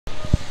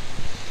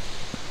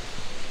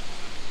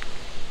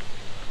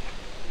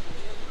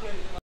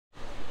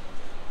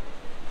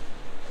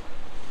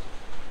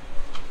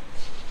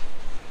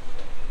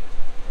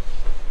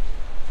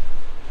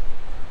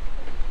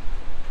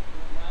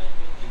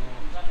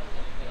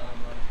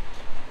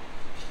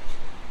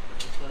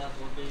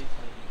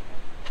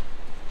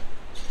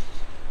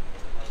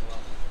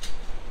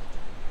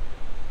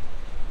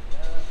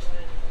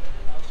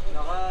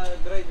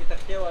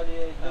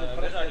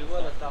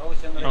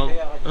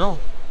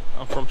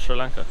I'm from Sri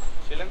Lanka.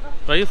 Sri Lanka?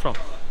 Where are you from?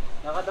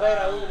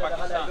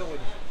 Pakistan.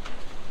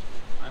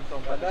 I'm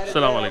from Pakistan.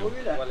 Assalamu alaikum.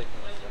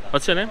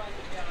 What's your name?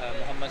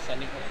 Muhammad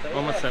Sani.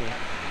 Muhammad Sani.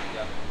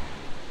 Yeah.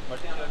 What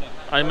is your name?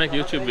 I make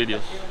YouTube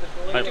videos.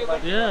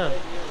 Yeah.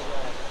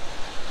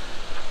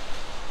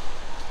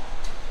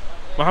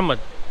 Muhammad.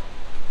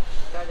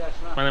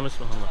 My name is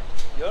Muhammad.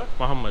 Your?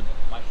 Muhammad.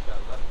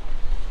 MashaAllah.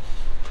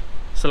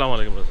 Assalamu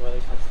alaikum, brother.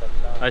 Walaikum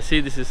salam. I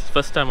see this is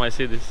first time I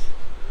see this.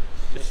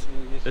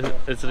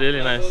 It's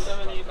really nice.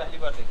 मैंने पहली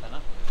बार देखा ना,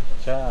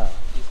 अच्छा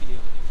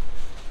इसीलिए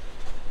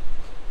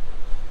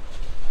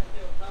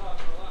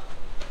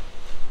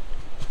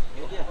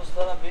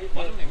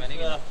मालूम नहीं मैंने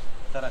क्या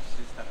तरफ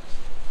से इस तरफ से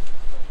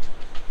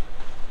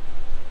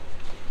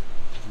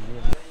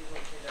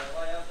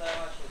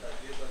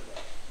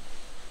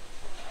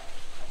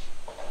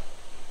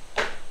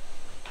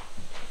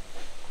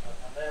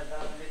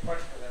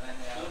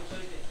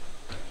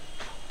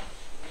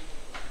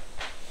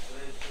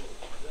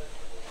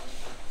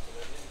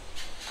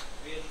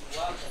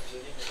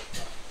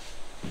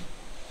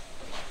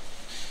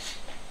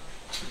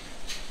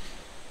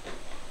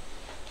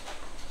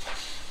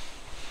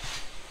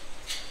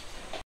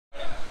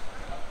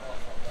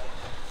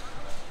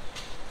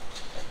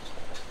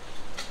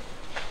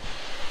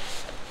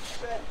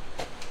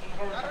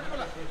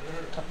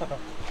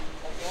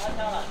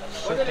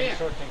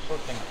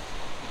शूटिंग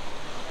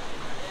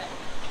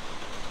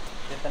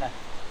कितना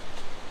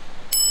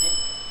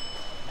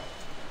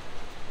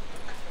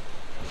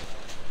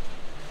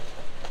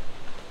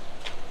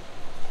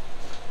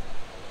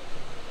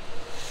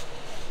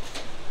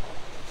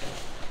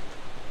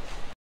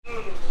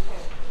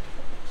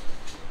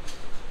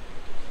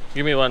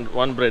Give me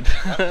one bread.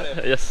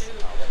 Yes.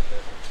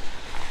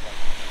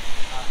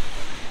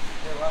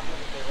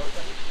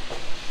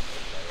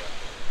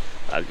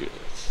 I'll give it.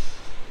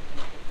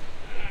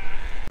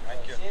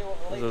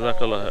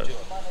 Jazakallah khair.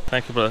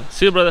 Thank you, brother.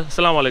 See you, brother.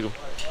 Assalamu alaikum.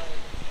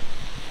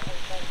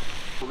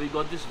 We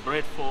got this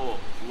bread for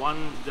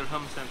 1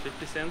 dirhams and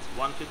 50 cents,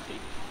 150.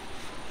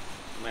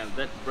 Man,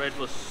 that bread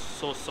was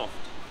so soft.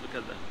 Look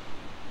at that.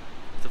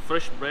 It's a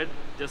fresh bread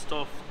just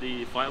off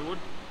the firewood.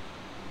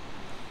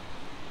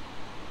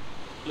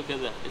 Look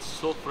at that. It's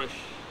so fresh.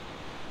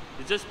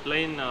 It's just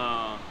plain.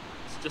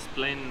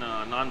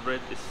 Naan bread.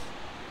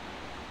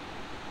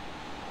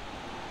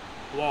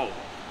 Wow.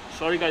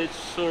 Sorry guys, it's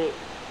so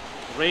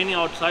rainy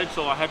outside,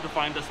 so I have to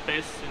find a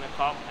space in a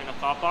car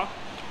park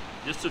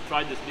just to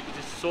try this because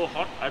it's so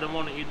hot. I don't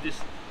want to eat this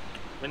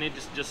when it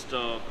is just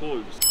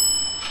cold.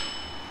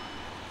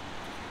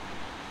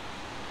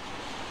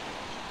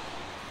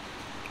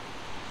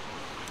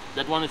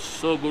 That one is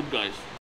so good, guys.